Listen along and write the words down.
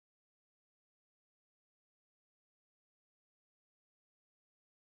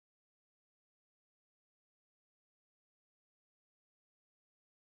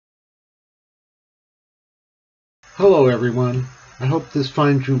Hello everyone. I hope this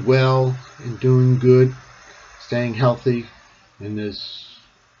finds you well and doing good, staying healthy in this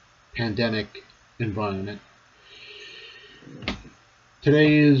pandemic environment.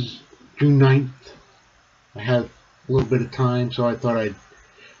 Today is June 9th. I have a little bit of time, so I thought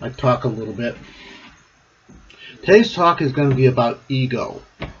I'd talk a little bit. Today's talk is going to be about ego.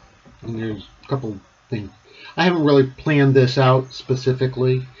 And there's a couple things. I haven't really planned this out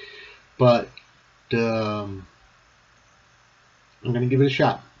specifically, but I'm going to give it a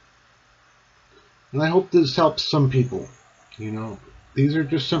shot. And I hope this helps some people. These are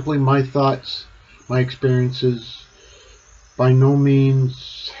just simply my thoughts, my experiences. By no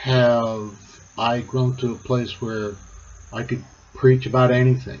means have I grown to a place where I could preach about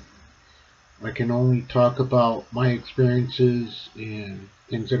anything. I can only talk about my experiences and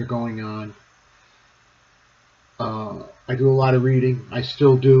things that are going on. I do a lot of reading. I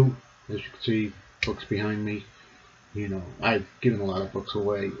still do, as you can see, books behind me. I've given a lot of books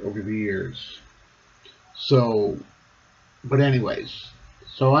away over the years. But anyways,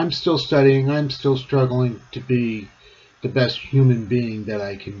 so I'm still studying. I'm still struggling to be the best human being that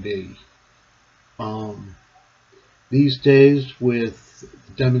I can be. These days, with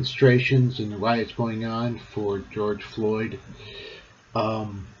demonstrations and the riots going on for George Floyd, I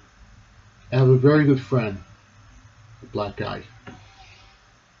have a very good friend, a black guy,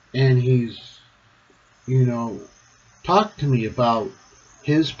 and he's, talked to me about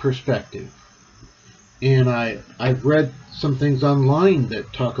his perspective. And I've read some things online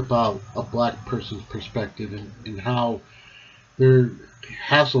that talk about a black person's perspective and how they're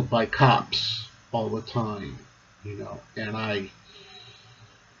hassled by cops all the time, and I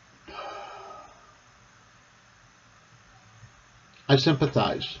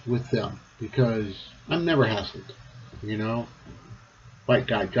sympathize with them because I'm never hassled, white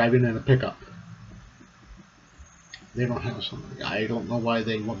guy driving in a pickup. They don't hassle me. I don't know why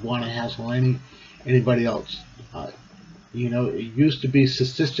they would want to hassle anybody else. It used to be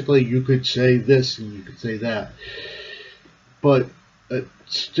statistically you could say this and you could say that, but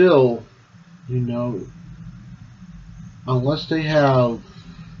still, unless they have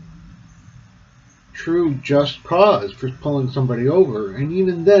true just cause for pulling somebody over, and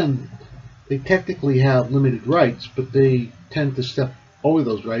even then they technically have limited rights, but they tend to step over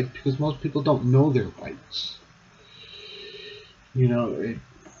those rights because most people don't know their rights. And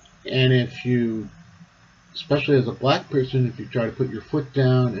if you, especially as a black person, if you try to put your foot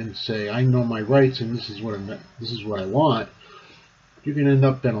down and say, I know my rights and this is what I want, you can end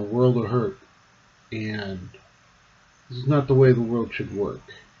up in a world of hurt. And this is not the way the world should work.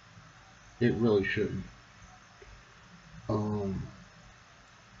 It really shouldn't. I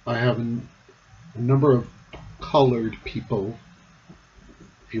have a number of colored people,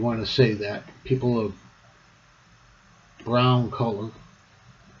 if you want to say that, people of brown color,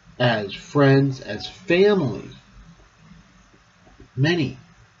 as friends, as family. Many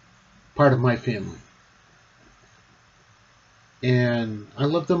part of my family. And I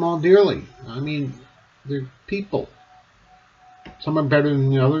love them all dearly. I mean, they're people. Some are better than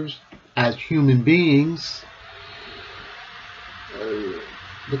the others as human beings.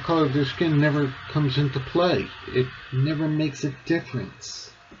 The color of their skin never comes into play. It never makes a difference.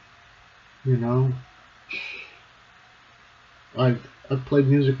 I've played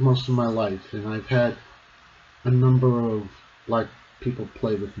music most of my life, and I've had a number of black people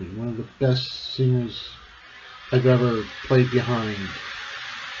play with me. One of the best singers I've ever played behind.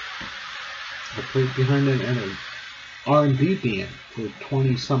 I played behind an R&B band for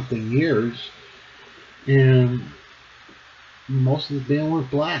 20-something years, and most of the band was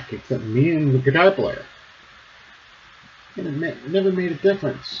black, except me and the guitar player. And it never made a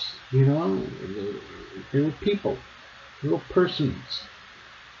difference, They were people. Real persons.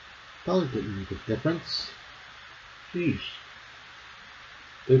 Color didn't make a difference. Jeez.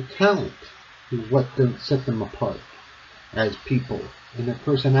 Their talent is what set them apart as people, and their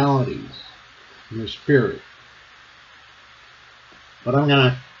personalities, and their spirit. But I'm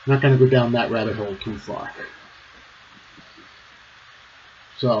not gonna go down that rabbit hole too far.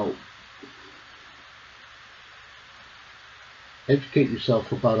 So, educate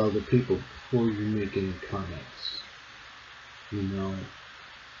yourself about other people before you make any comments. Let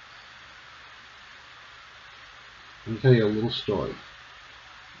me tell you a little story.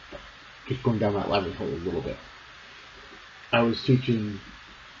 Just going down that rabbit hole a little bit. I was teaching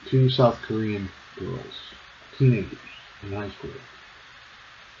 2 South Korean girls, teenagers in high school.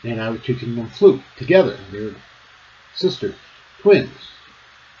 And I was teaching them flute together. They're sisters, twins.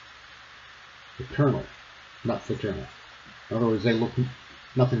 Fraternal, not fraternal. In other words, they look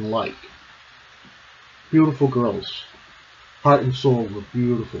nothing alike. Beautiful girls. Heart and soul were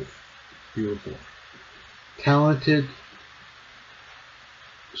beautiful. Beautiful. Talented.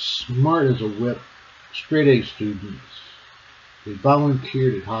 Smart as a whip. Straight A students. They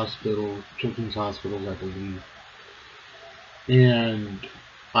volunteered at hospitals, children's hospitals, I believe. And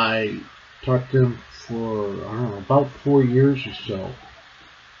I taught them for, I don't know, about 4 years or so.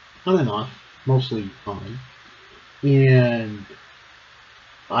 On and off. Mostly on. And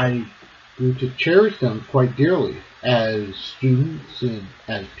I grew to cherish them quite dearly as students and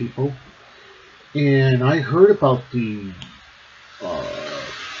as people. And I heard about the, I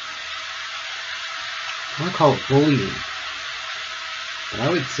want to call it bullying, but I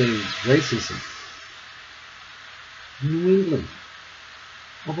would say it's racism. New England,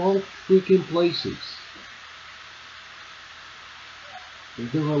 of all freaking places.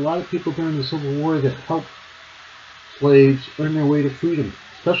 There were a lot of people during the Civil War that helped slaves earn their way to freedom,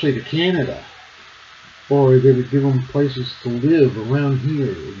 especially to Canada. Or they would give them places to live around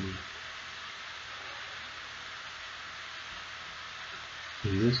here.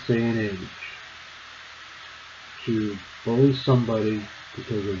 In this day and age, to bully somebody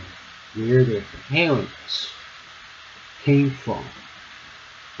because of where their parents came from,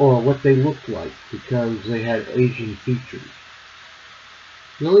 or what they looked like because they had Asian features.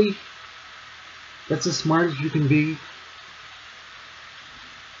 Really? That's as smart as you can be?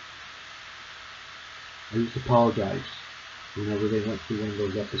 I used to apologize whenever they went through one of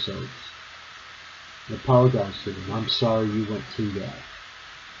those episodes. I apologized to them. I'm sorry you went through that.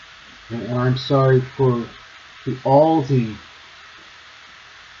 And I'm sorry for all the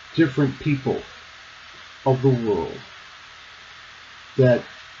different people of the world that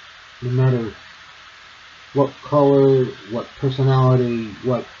no matter what color, what personality,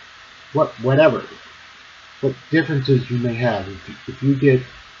 whatever, what differences you may have, if you get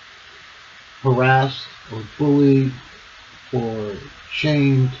harassed or bullied or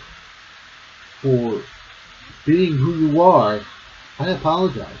shamed for being who you are, I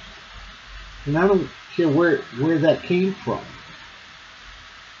apologize. And I don't care where that came from.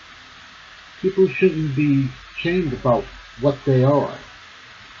 People shouldn't be shamed about what they are.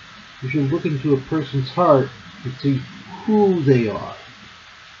 You should look into a person's heart and see who they are.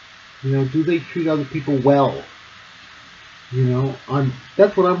 You know, do they treat other people well? You know,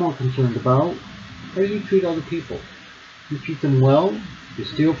 that's what I'm more concerned about. How do you treat other people? You treat them well? You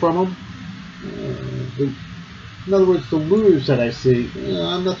steal from them? In other words, the looters that I see,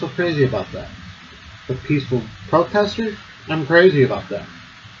 I'm not so crazy about that. The peaceful protesters, I'm crazy about that.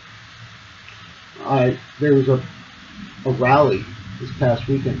 There was a rally this past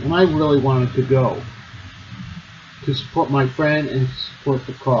weekend, and I really wanted to go to support my friend and support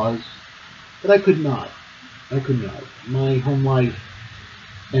the cause, but I could not. I could not. My home life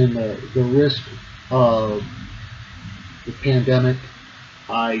and the risk of the pandemic,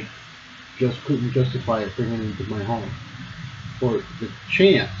 I just couldn't justify it bringing it into my home. Or the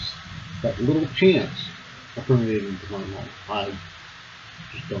chance, that little chance of bringing it into my home. I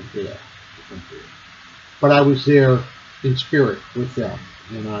just don't do that. But I was there in spirit with them,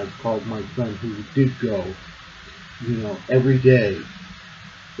 and I called my friend who did go, you know, every day,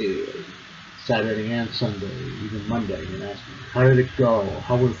 Saturday and Sunday, even Monday, and asked me, how did it go?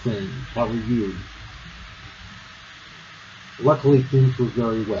 How were things? How were you? Luckily, things were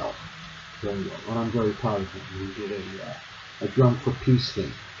very well. Very well. And I'm very proud of him. He did a Drum for Peace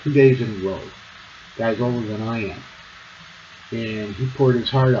thing, 2 days in a row. Guy's older than I am. And he poured his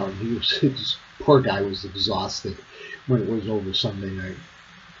heart out. He was, this poor guy was exhausted when it was over Sunday night.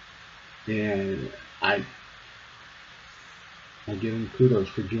 And I give him kudos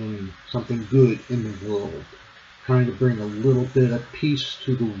for doing something good in the world, trying to bring a little bit of peace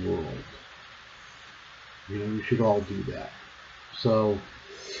to the world. You know, we should all do that. So,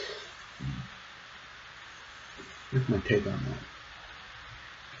 that's my take on that.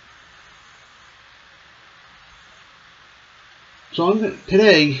 So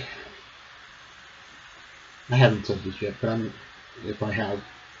today, I haven't said this yet, but if I have,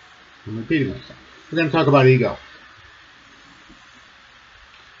 I'm repeating myself. We're going to talk about ego.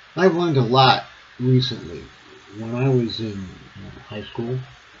 I've learned a lot recently. When I was in high school,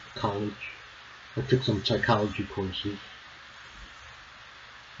 college, I took some psychology courses.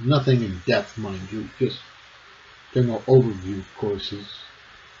 Nothing in depth, mind you, just general overview courses.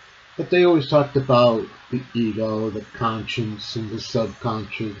 But they always talked about the ego, the conscience, and the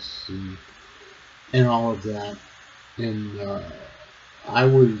subconscious, and all of that. And I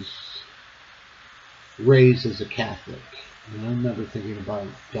was raised as a Catholic, and I remember thinking about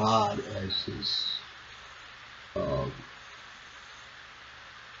God as this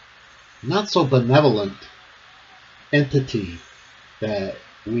not so benevolent entity that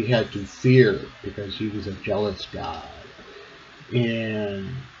we had to fear because he was a jealous God. And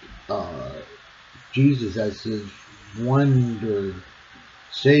Jesus as his wonder,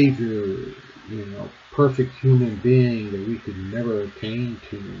 savior, perfect human being that we could never attain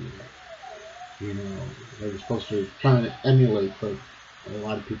to, they were supposed to try to emulate, but a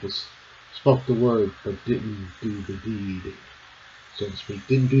lot of people spoke the word but didn't do the deed, so to speak,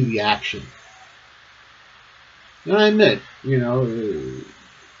 didn't do the action. And I admit,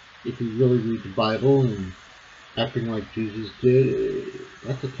 if you really read the Bible and acting like Jesus did,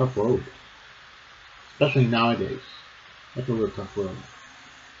 that's a tough road. Especially nowadays. That's a real tough road.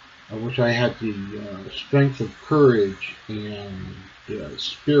 I wish I had the strength of courage and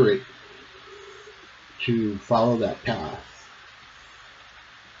spirit to follow that path.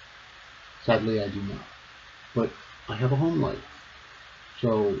 Sadly, I do not. But I have a home life.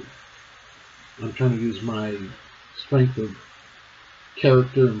 So I'm trying to use my strength of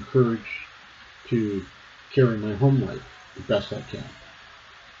character and courage to carry my home life the best I can.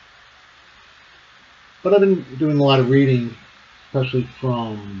 But I've been doing a lot of reading, especially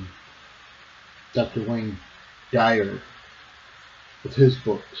from Dr. Wayne Dyer with his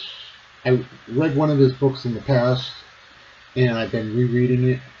books. I read one of his books in the past, and I've been rereading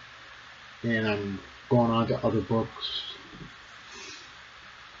it, and I'm going on to other books.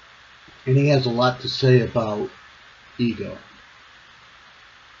 And he has a lot to say about ego.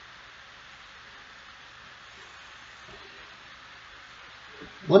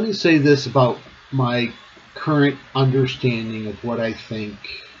 Let me say this about my current understanding of what I think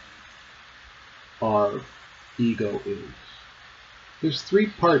our ego is. There's 3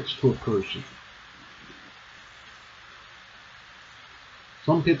 parts to a person.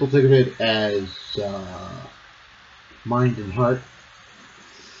 Some people think of it as mind and heart.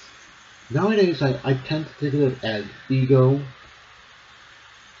 Nowadays, I tend to think of it as ego,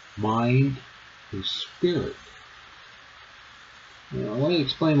 mind, and spirit. Let me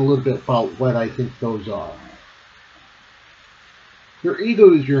explain a little bit about what I think those are. Your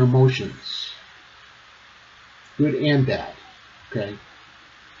ego is your emotions, good and bad. Okay?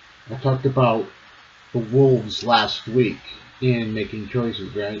 I talked about the wolves last week in making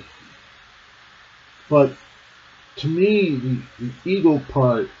choices, right? But to me, the ego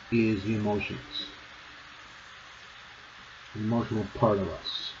part is the emotions. The emotional part of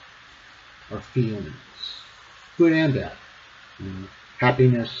us. Our feelings. Good and bad.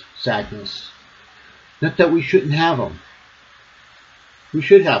 Happiness, sadness. Not that we shouldn't have them. We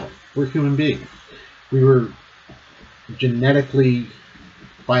should have them. We're human beings. We were genetically,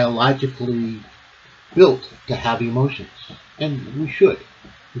 biologically built to have emotions. And we should.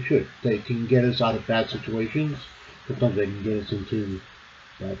 We should. They can get us out of bad situations. Sometimes they can get us into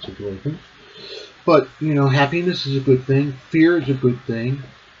bad situations. But, happiness is a good thing. Fear is a good thing.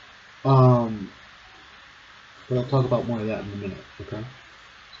 But I'll talk about more of that in a minute, okay?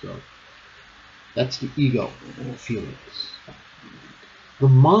 So, that's the ego, feelings. The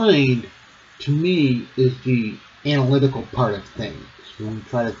mind, to me, is the analytical part of things. When we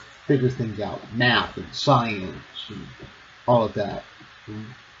try to figure things out, math and science and all of that.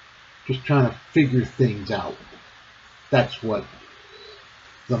 Just trying to figure things out. That's what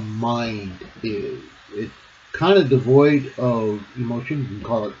the mind is. It's kind of devoid of emotion. You can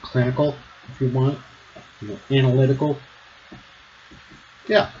call it clinical if you want. Analytical.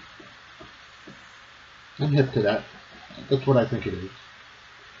 Yeah. I'm hip to that. That's what I think it is.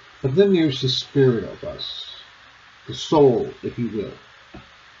 But then there's the spirit of us. The soul, if you will.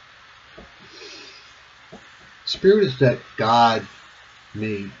 Spirit is that God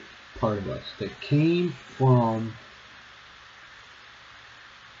made part of us that came from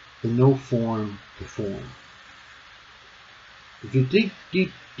the no form to form. If you dig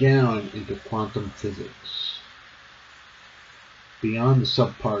deep down into quantum physics, beyond the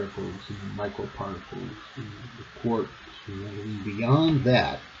subparticles and the microparticles and the quarks, and beyond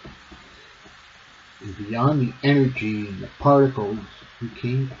that, and beyond the energy and the particles, you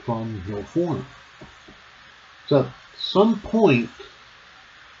came from no form. So at some point,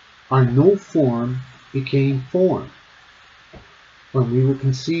 our no form became form when we were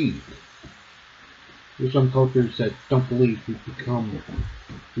conceived. There's some cultures that don't believe we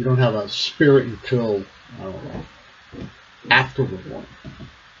don't have a spirit until, I don't know, after we're born.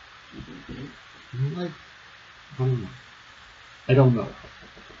 I don't know.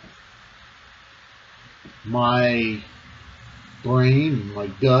 My brain, my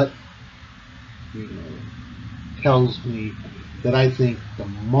gut, tells me that I think the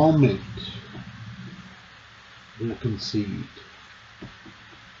moment we're conceived,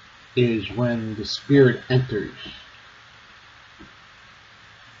 is when the spirit enters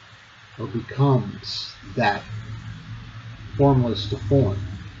or becomes that formless to form,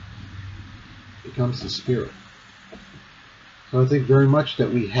 becomes the spirit. So I think very much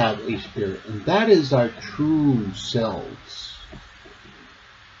that we have a spirit, and that is our true selves.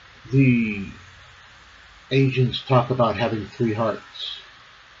 The Asians talk about having three hearts: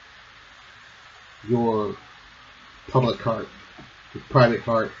 your public heart, your private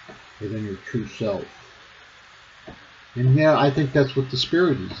heart, and then your true self. And yeah, I think that's what the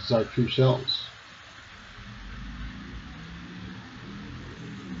spirit is our true selves.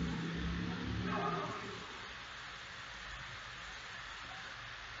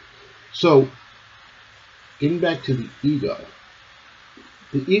 So, getting back to the ego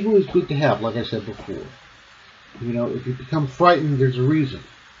is good to have, like I said before. You know, if you become frightened, there's a reason.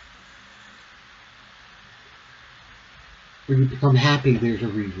 When you become happy, there's a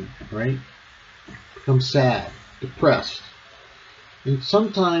reason, right? Become sad, depressed. And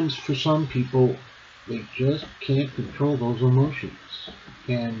sometimes, for some people, they just can't control those emotions.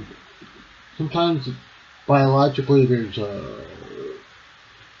 And sometimes, biologically, there's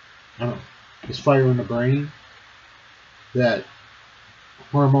this fire in the brain that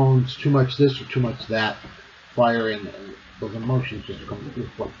hormones, too much this or too much that, fire in those emotions just come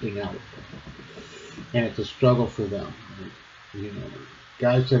reflecting out. And it's a struggle for them. You know,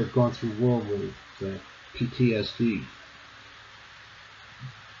 guys that have gone through war with PTSD.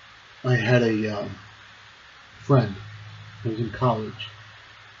 I had a friend who was in college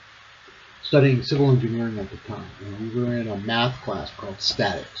studying civil engineering at the time, and we were in a math class called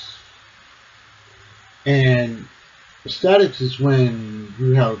statics. And statics is when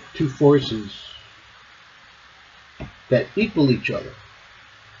you have two forces that equal each other.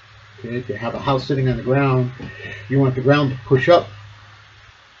 Okay, if you have a house sitting on the ground, you want the ground to push up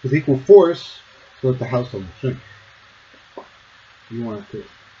with equal force so that the house doesn't sink. You want it to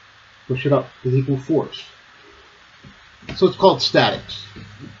push it up with equal force. So it's called statics.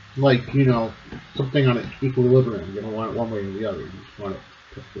 Like, you know, something on an equilibrium. You don't want it one way or the other. You just want it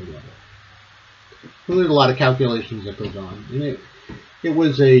to push the other. So there's a lot of calculations that goes on. And it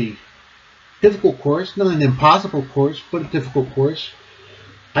was a difficult course, not an impossible course, but a difficult course.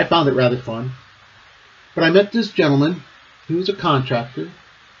 I found it rather fun. But I met this gentleman. He was a contractor.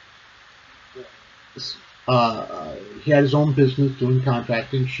 He had his own business doing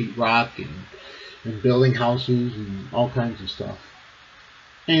contracting, sheetrock, and building houses and all kinds of stuff.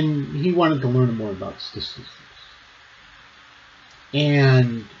 And he wanted to learn more about statistics.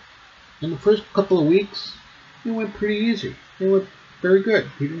 And in the first couple of weeks, it went pretty easy. It went very good.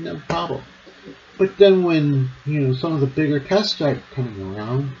 He didn't have a problem. But then when, you know, some of the bigger tests started coming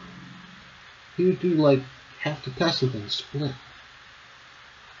around, he would do like half the tests and then split.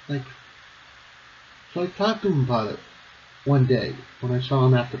 Like, so I talked to him about it one day when I saw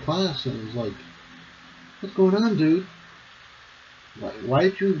him after class, and I was like, "What's going on, dude? Why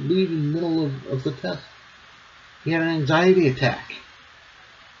did you leave in the middle of the test?" He had an anxiety attack.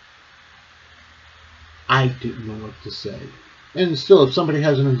 I didn't know what to say. And still, if somebody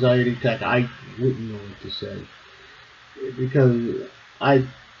has an anxiety attack, I wouldn't know what to say. Because I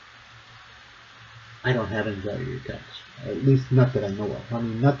don't have anxiety attacks. At least not that I know of. I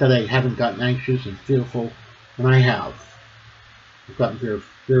mean, not that I haven't gotten anxious and fearful, and I have. I've gotten very,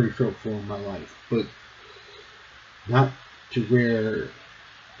 very fearful in my life. But not to where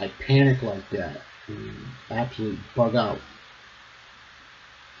I panic like that and absolutely bug out.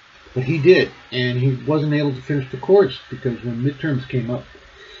 But he did, and he wasn't able to finish the course because when midterms came up,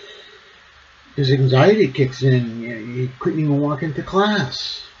 his anxiety kicks in. He couldn't even walk into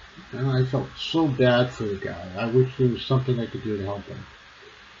class. And I felt so bad for the guy. I wish there was something I could do to help him.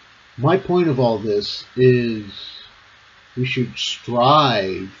 My point of all this is we should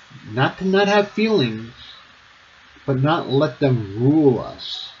strive not to not have feelings, but not let them rule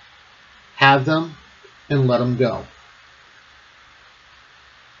us. Have them and let them go.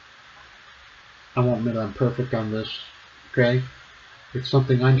 I won't admit I'm perfect on this, okay? It's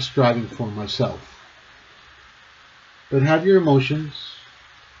something I'm striving for myself. But have your emotions,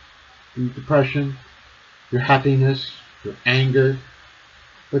 your depression, your happiness, your anger,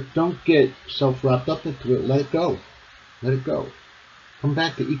 but don't get self-wrapped up into it. Let it go. Let it go. Come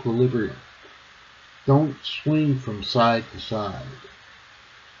back to equilibrium. Don't swing from side to side.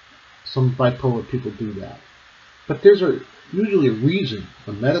 Some bipolar people do that. But there's usually a reason,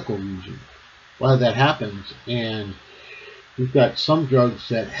 a medical reason, why that happens, and we've got some drugs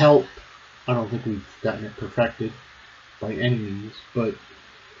that help. I don't think we've gotten it perfected by any means, but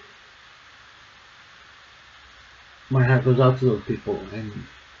my heart goes out to those people, and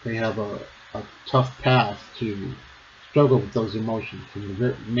they have a tough path to struggle with those emotions, from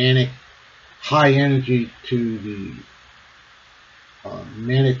the manic high energy to the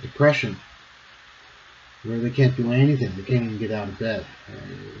manic depression, where they can't do anything. They can't even get out of bed.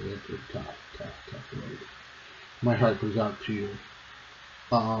 It's a tough road. My heart goes out to you.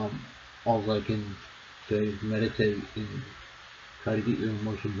 All I can say is meditate and try to get your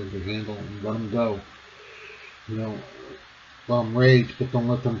emotions under handle and let them go. You know, let them rage, but don't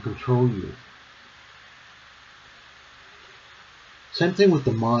let them control you. Same thing with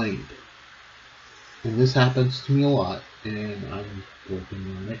the mind. And this happens to me a lot, and I'm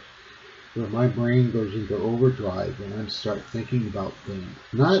working on it, where my brain goes into overdrive and I start thinking about things,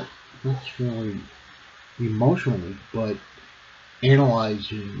 not necessarily emotionally, but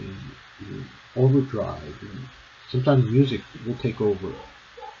analyzing and overdrive. And sometimes music will take over.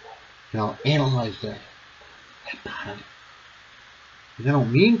 And I'll analyze that. And I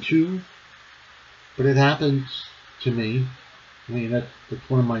don't mean to, but it happens to me. I mean, that's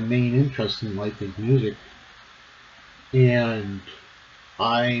one of my main interests in life is music. And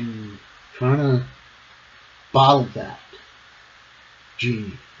I'm trying to bottle that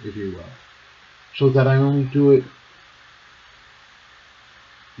genie, if you will, so that I only do it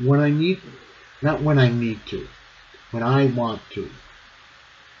when I need, not when I need to, when I want to.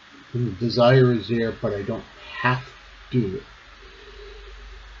 When the desire is there, but I don't have to do it.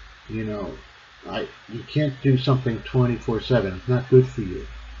 You know, you can't do something 24/7. It's not good for you.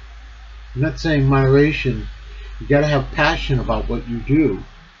 I'm not saying moderation. You got to have passion about what you do,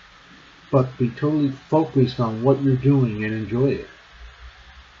 but be totally focused on what you're doing and enjoy it.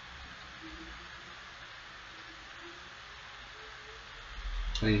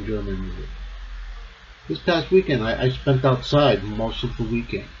 I enjoy my music. This past weekend, I spent outside most of the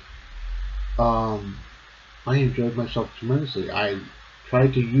weekend. I enjoyed myself tremendously. I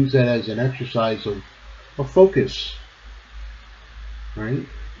tried to use that as an exercise of focus. Right?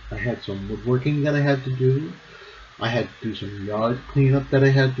 I had some woodworking that I had to do. I had to do some yard cleanup that I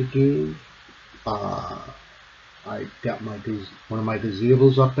had to do. I got one of my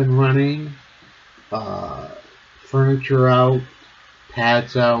gazebos up and running. Furniture out,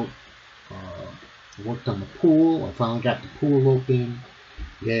 pads out. Worked on the pool. I finally got the pool open.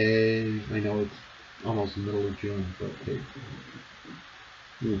 Yay! I know it's almost the middle of June, but hey,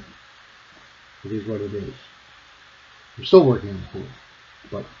 it is what it is. I'm still working on the pool,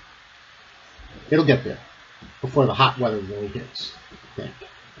 but it'll get there before the hot weather really hits, I think.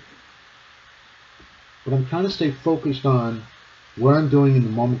 But I'm trying to stay focused on what I'm doing in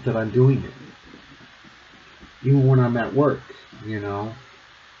the moment that I'm doing it. Even when I'm at work, you know,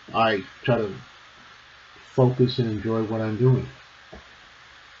 I try to focus and enjoy what I'm doing.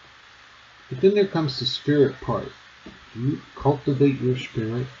 But then there comes the spirit part. Do you cultivate your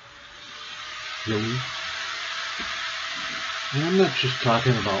spirit? Really? And I'm not just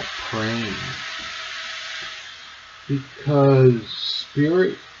talking about praying. Because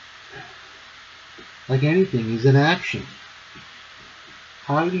spirit, like anything, is an action.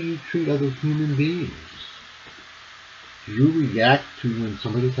 How do you treat other human beings? Do you react to when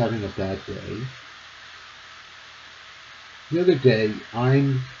somebody's having a bad day? The other day,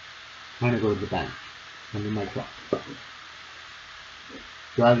 I'm trying to go to the bank. I'm in my truck.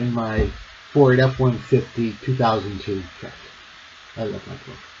 Driving my Ford F-150 2002 truck. I love my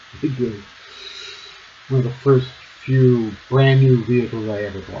truck. It's good. One of the first few brand new vehicles I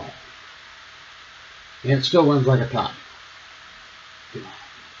ever bought. And it still runs like a top.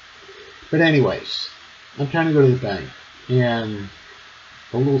 But anyways, I'm trying to go to the bank. And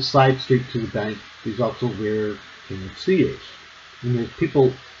a little side street to the bank is also where KFC is. And there's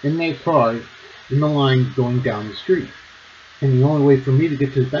people in their cars in the line going down the street. And the only way for me to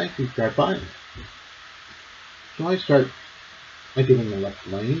get to the bank is drive by them. So I get in the left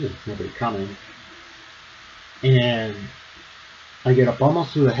lane, there's nobody coming. And I get up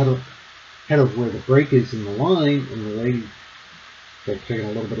almost to the head of where the brake is in the line, and the lady starts taking a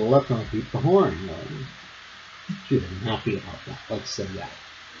little bit of left, and I beat the horn. She wasn't happy about that, let's say that.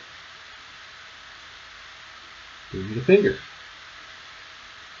 Gave me the finger.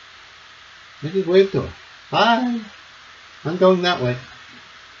 I just waved to her. Hi, I'm going that way.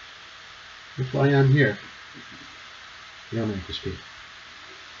 That's why I'm here. You don't have to speak.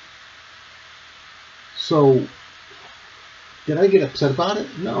 So, did I get upset about it?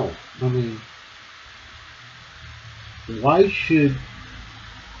 No. I mean, why should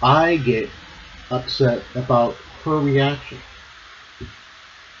I get upset about her reaction?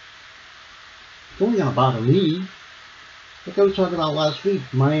 It's only going to bother me. Like I was talking about last week,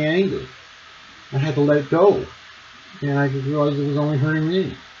 my anger. I had to let it go. And I just realized it was only hurting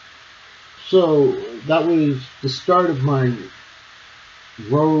me. So that was the start of my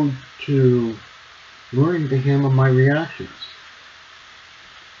road to learning to handle my reactions.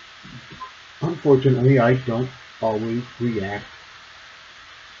 Unfortunately, I don't always react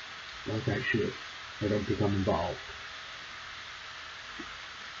like I should. I don't become involved.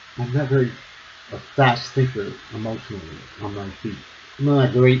 I'm not very a fast thinker emotionally on my feet. I'm not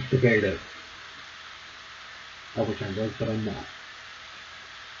a great debater. I wish I was, but I'm not.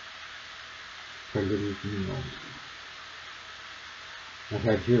 President, you know, I've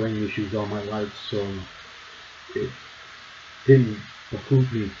had hearing issues all my life, so it didn't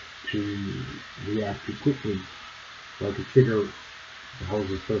behoove me to react too quickly, so I could figure out what the hell is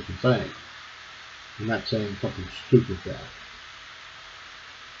this person saying. I'm not saying something stupid that.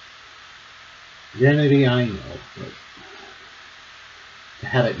 Vanity, I know, but to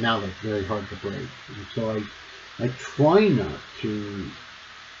have it now that's very hard to break. And so I try not to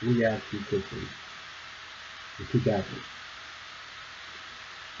react too quickly or too badly.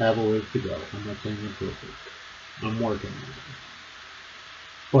 I have a ways to go. I'm not saying I'm perfect. I'm working on it.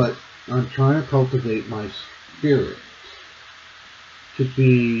 But I'm trying to cultivate my spirit to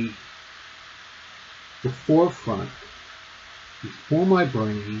be the forefront before my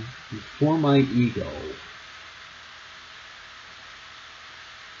brain, before my ego.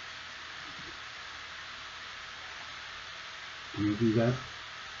 Do you do that?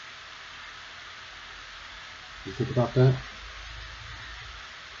 You think about that?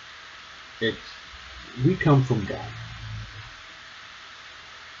 We come from God.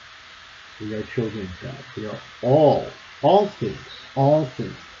 We are children of God. We are all things,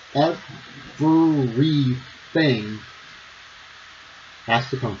 everything has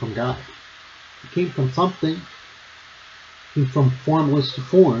to come from God. It came from something. It came from formless to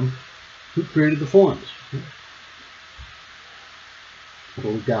form. Who created the forms? I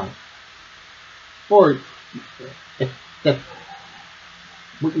believe God. Or if that's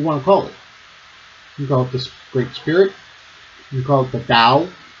what you want to call it. You can call it this Great Spirit. You can call it the Tao.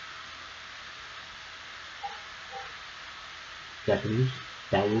 Japanese,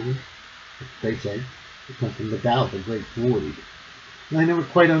 Taoism, they say. It comes from the Tao, the Great Void. And I never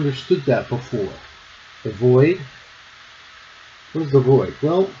quite understood that before. The void? What is the void?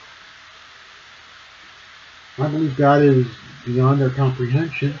 Well, I believe God is beyond our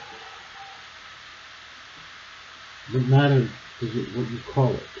comprehension. What matters is it what you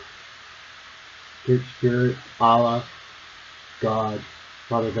call it. Great Spirit, Allah, God,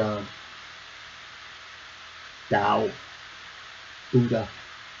 Father God, Tao, Buddha,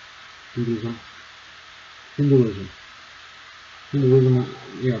 Buddhism, Hinduism. Hinduism,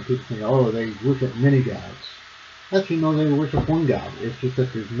 people think, oh, they worship many gods. Actually, no, they worship one God. It's just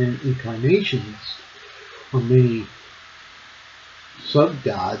that there's many incarnations, or many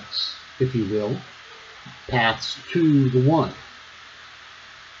sub-gods, if you will, paths to the one.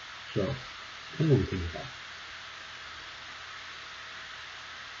 So, I'm going to think about it.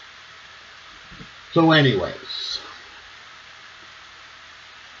 So anyways,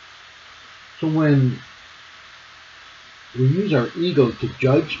 when we use our ego to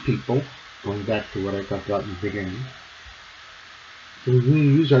judge people, going back to what I talked about in the beginning, so when we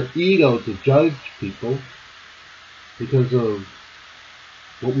use our ego to judge people because of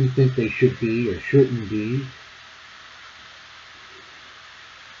what we think they should be or shouldn't be,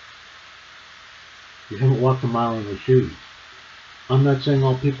 you haven't walked a mile in their shoes. I'm not saying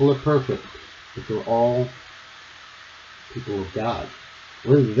all people are perfect, but they're all people of God,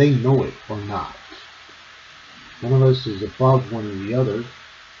 whether they know it or not. None of us is above one or the other.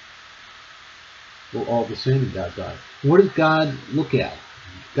 We're all the same in God's eyes. What does God look at?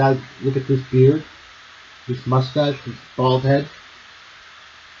 God look at this beard, this mustache, this bald head?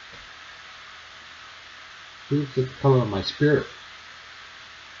 He looks at the color of my spirit.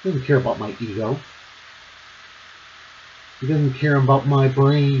 He doesn't care about my ego. He doesn't care about my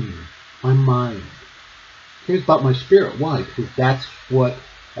brain, my mind. He cares about my spirit. Why? Because that's what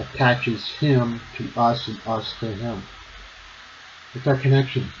attaches him to us and us to him. It's our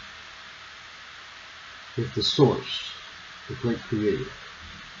connection with the source, the great creator.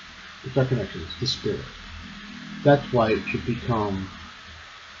 It's our connection, it's the spirit. That's why it should become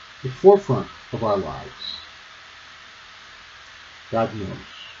the forefront of our lives. God knows.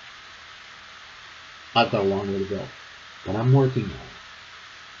 I've got a long way to go, but I'm working on it.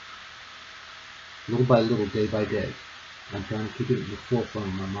 Little by little, day by day. I'm trying to keep it in the forefront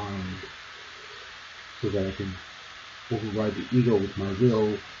of my mind so that I can override the ego with my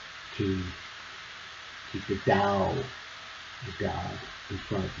will to keep the Tao, the God, in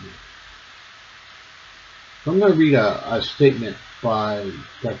front of me. So I'm going to read a statement by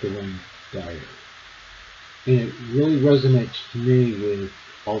Dr. Wayne dire. And it really resonates to me with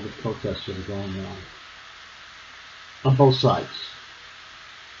all the protests that are going on both sides.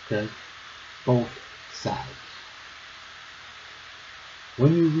 Okay? Both sides.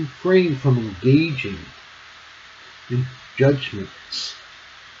 When you refrain from engaging in judgments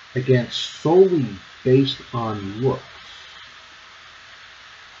against solely based on looks,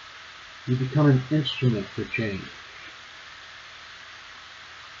 you become an instrument for change.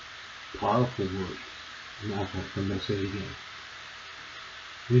 Powerful words. I'm going to say it again.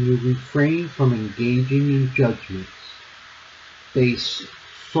 When you refrain from engaging in judgments based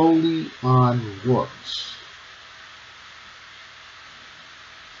solely on looks,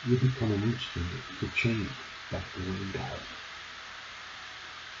 you become an instrument to change back to the way God.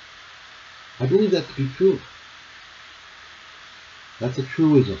 I believe that to be true. That's a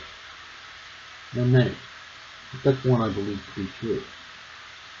truism. There are many, but that's one I believe to be true.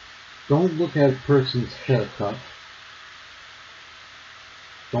 Don't look at a person's haircut.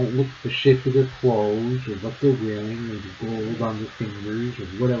 Don't look at the shape of their clothes or what they're wearing or the gold on their fingers or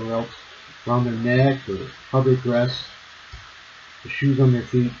whatever else around their neck or how they dress, the shoes on their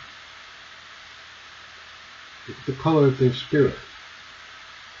feet. It's the color of their spirit.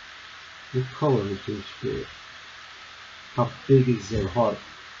 What color is their spirit? How big is their heart?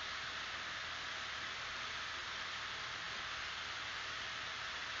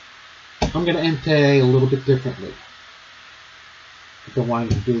 I'm going to end today a little bit differently. I've been wanting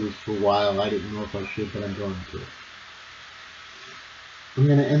to do this for a while. I didn't know if I should, but I'm going to. I'm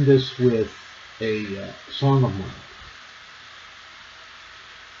going to end this with a song of mine.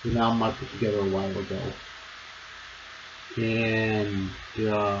 An album I put together a while ago. And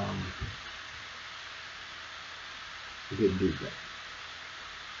I didn't do that.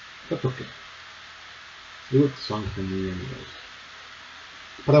 That's okay. You look the song for me anyways.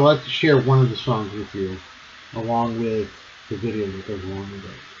 But I'd like to share one of the songs with you, along with the video that goes along with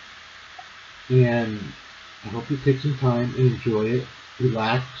it. And I hope you take some time and enjoy it,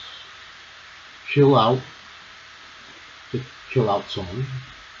 relax, chill out. It's a chill out song,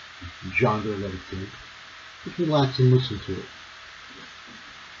 genre that it's in. Just relax and listen to it.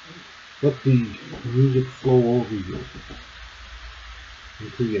 Let the music flow over you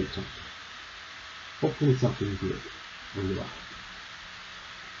and create something. Hopefully something good in your life.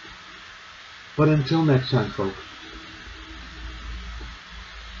 But until next time, folks,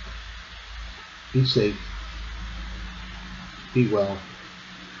 be safe, be well,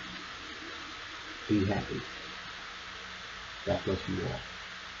 be happy. God bless you all.